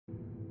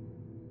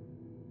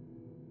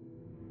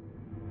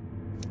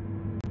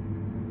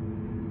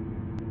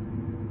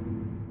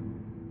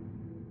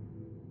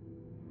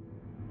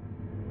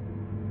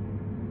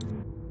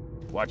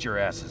Watch your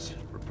asses.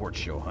 Reports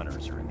show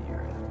hunters are in the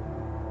area.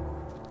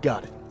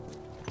 Got it.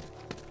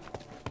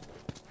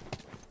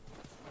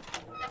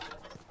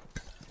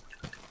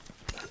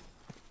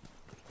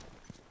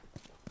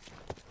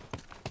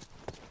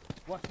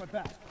 Watch my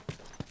back.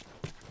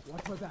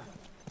 Watch my back.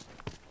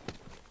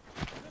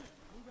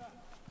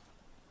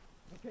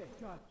 Okay,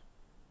 got it.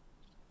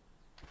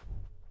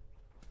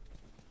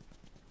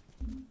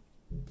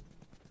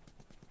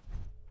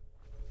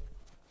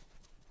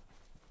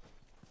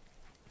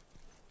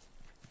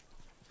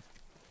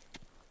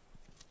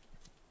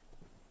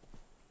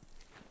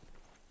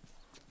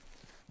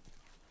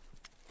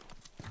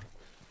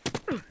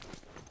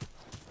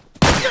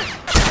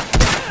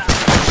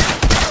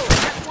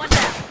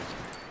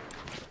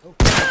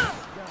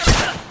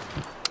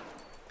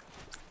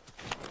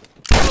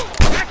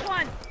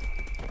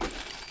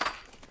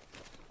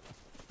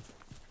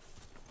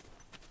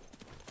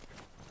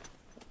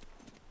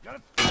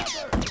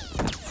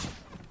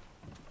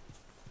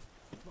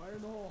 Fire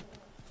in the hole.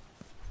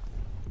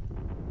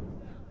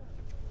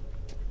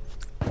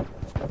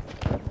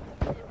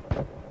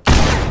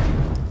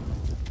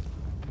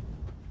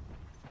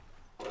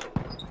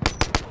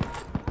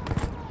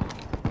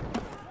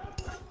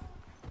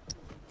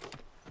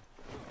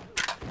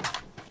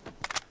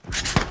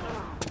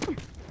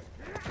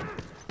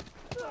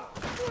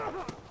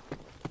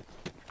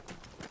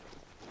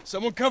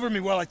 Someone cover me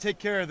while I take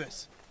care of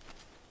this.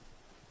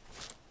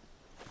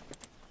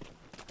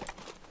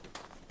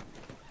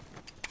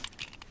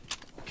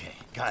 Okay,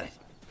 got it.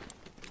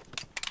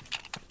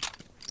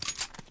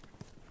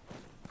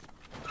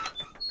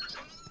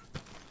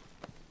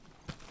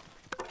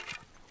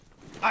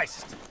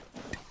 Iced.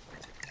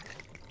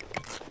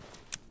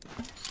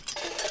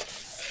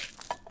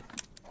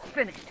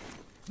 Finished.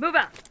 Move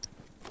out.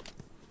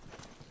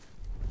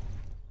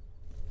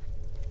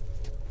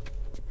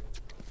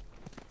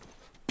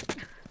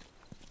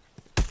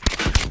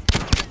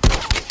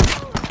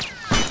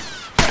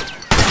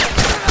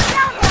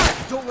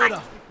 Don't let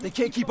up. They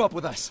can't keep up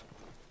with us.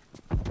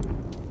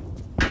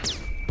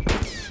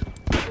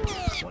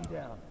 One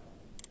down.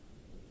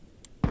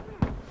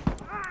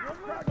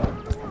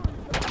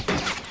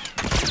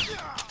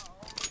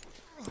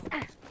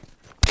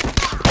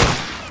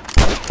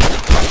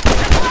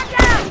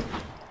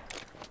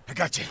 I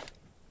got you.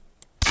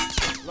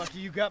 Lucky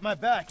you got my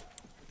back.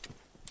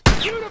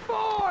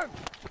 Uniform!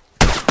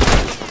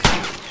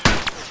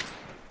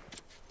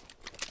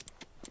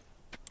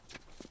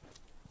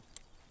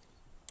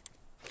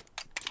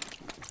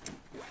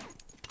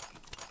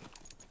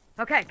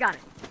 Okay, got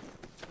it.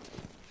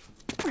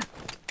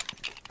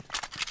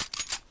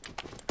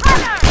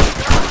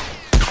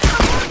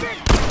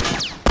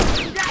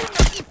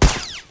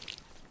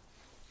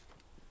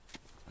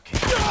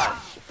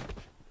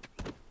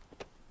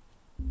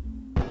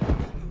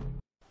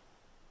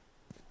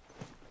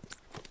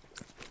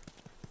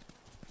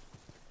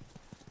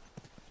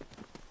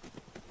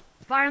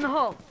 Fire in the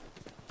hole.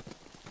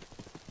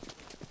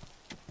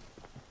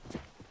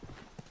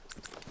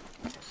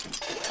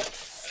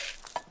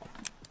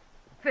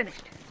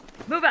 Finished.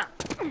 Move out.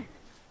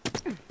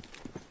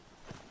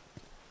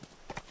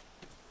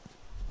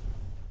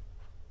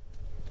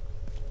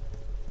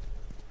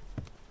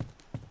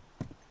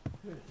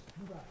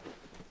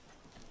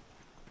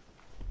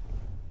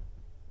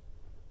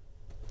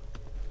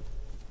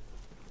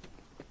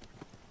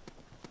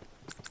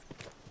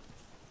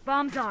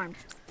 Bombs armed.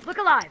 Look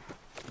alive.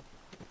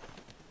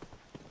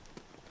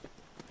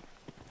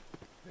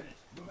 Finish.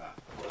 Move out.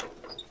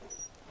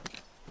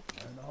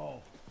 Fire in the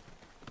hole.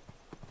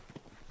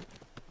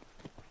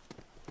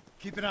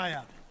 Keep an eye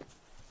out.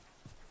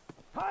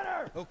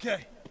 Hunter!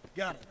 Okay,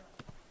 got it.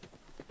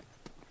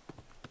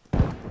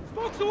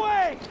 Smoke's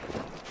away!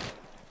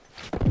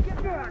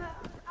 Get back.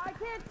 I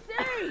can't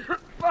see.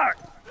 Fuck!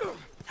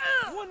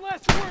 One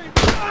less to worry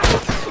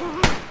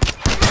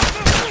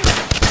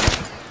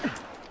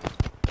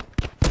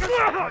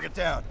Target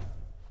down.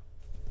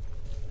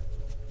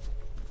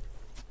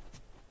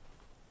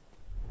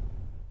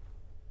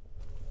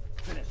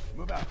 Finish.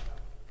 Move out.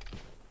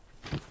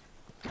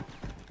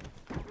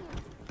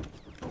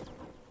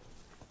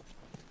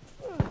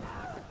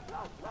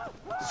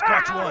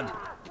 Scratch one.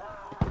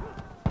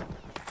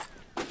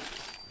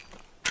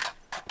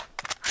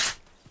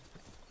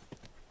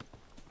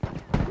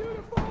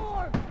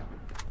 Uniform!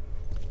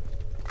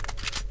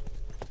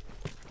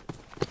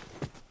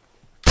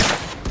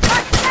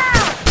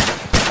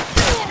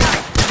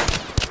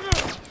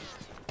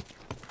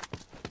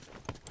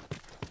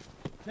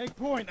 Take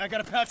point. I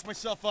gotta patch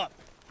myself up.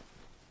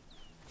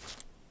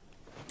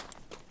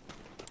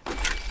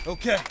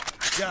 Okay,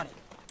 got it.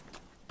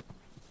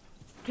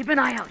 Keep an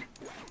eye out.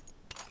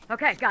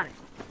 Okay, got it.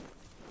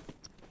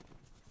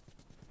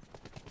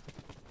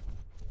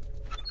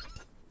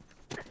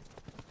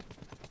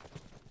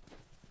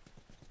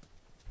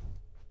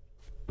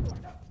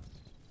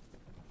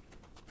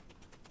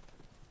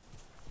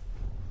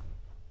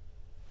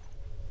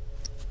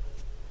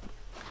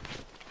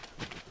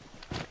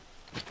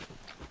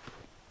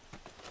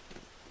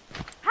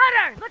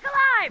 Hunter, look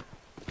alive!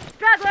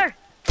 Strap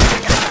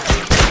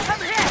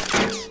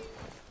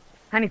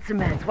I need some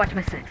meds. Watch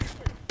my six.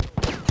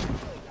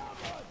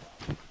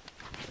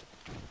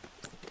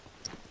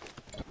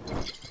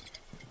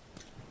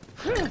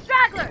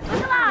 Straggler!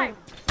 Look alive!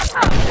 Oh,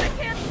 I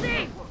can't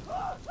see!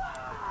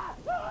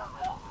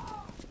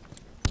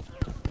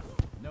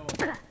 No one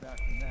gets back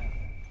from that.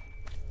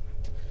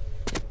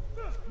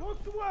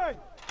 Smokes away!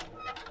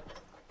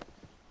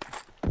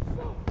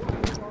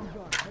 Arms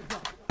on, heads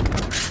up.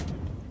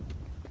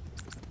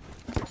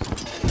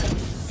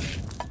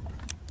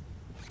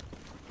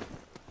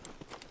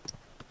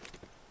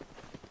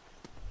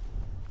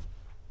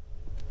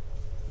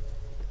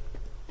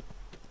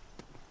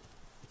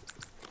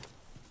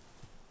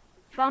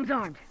 Bomb's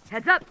armed.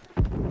 Heads up!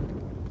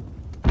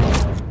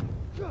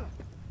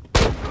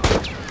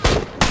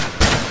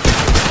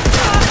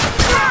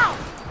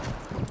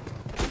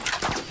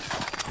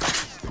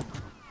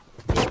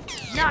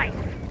 Nice!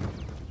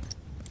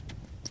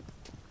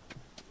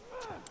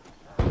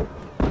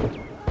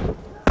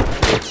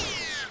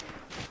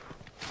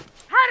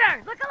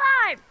 Hunter! Look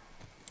alive!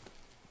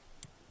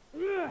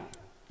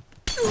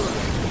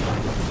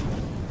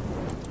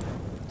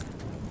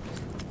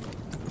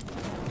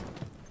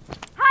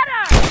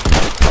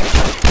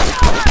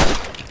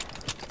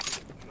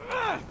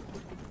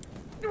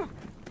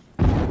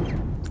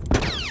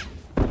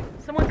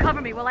 Someone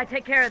cover me while I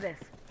take care of this.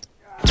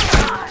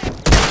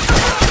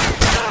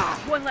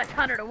 One less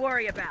hunter to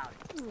worry about.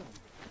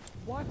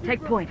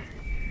 Take point.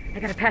 I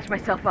gotta patch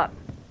myself up.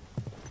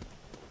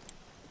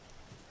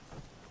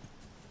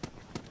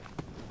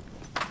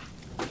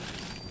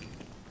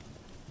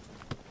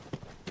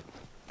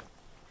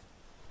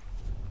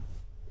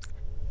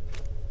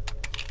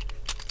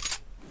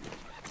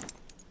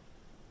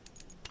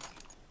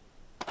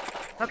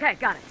 Okay,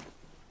 got it.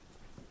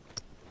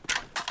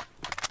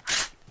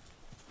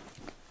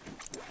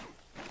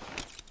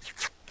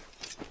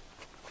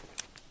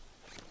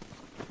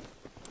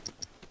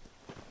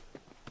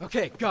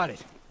 Okay, got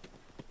it.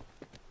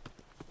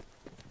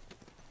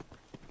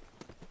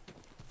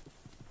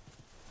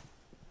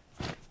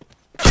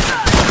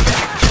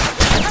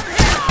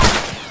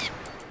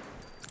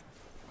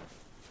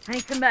 I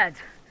need some meds.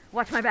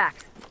 Watch my back.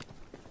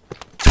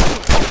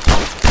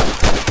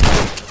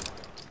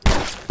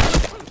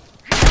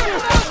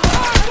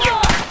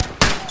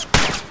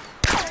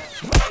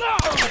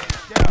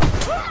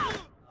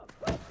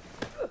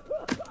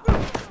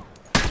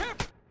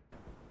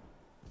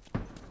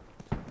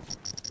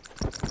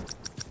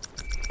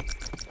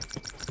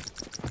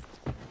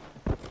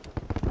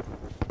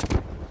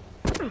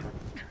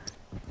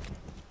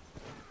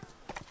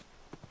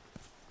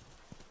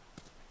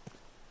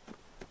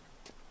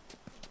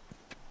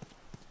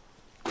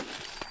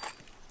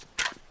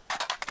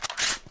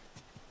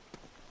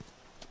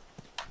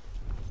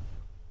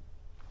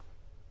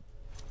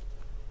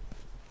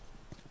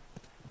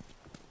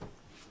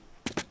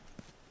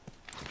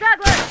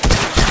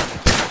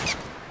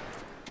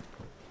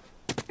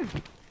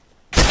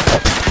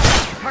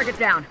 Target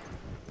down.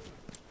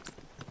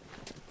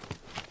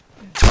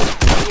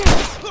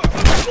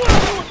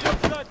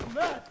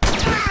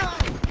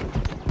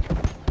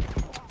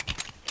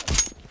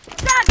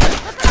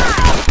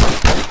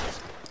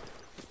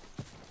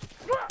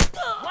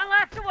 One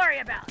last to worry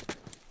about.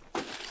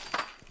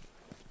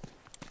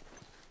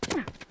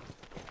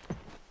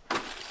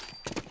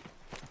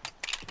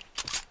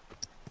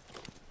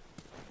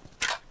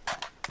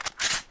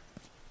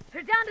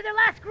 They're down to their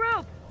last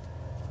group.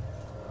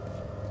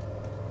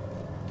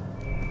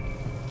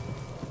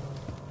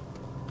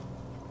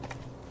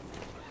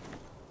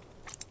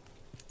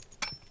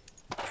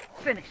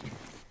 Finished.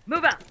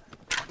 Move out.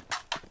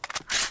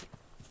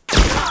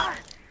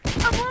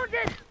 I'm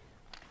wounded.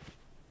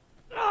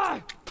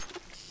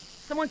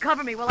 Someone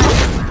cover me while I...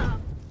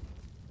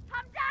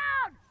 I'm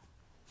down!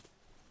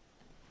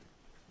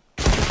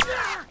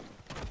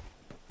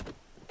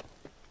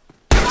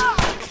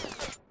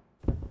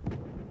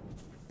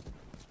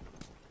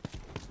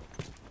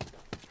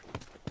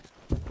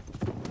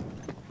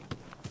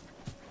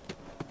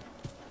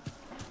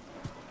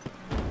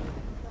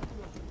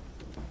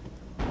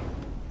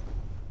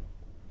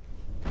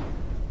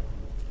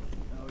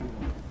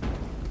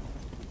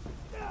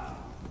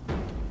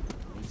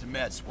 Need some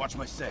meds. Watch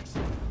my six.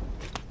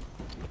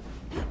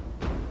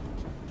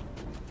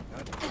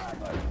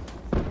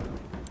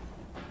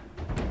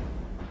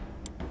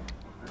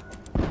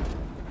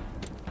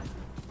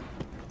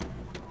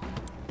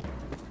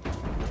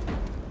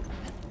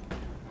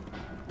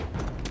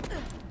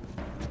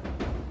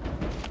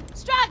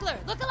 Straggler,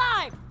 look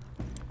alive!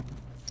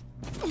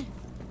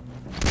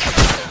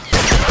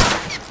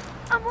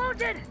 I'm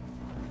wounded!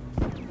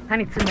 I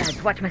need some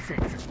meds. Watch my six.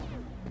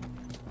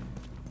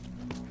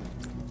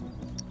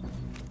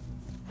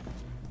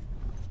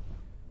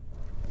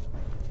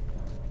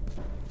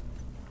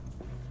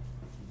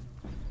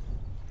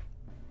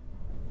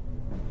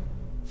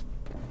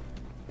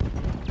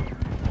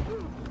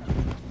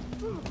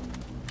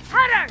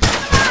 Hunter!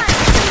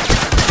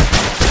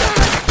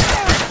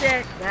 That's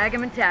it. Bag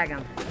him and tag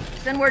him.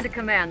 Send word to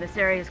command. This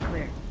area is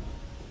clear.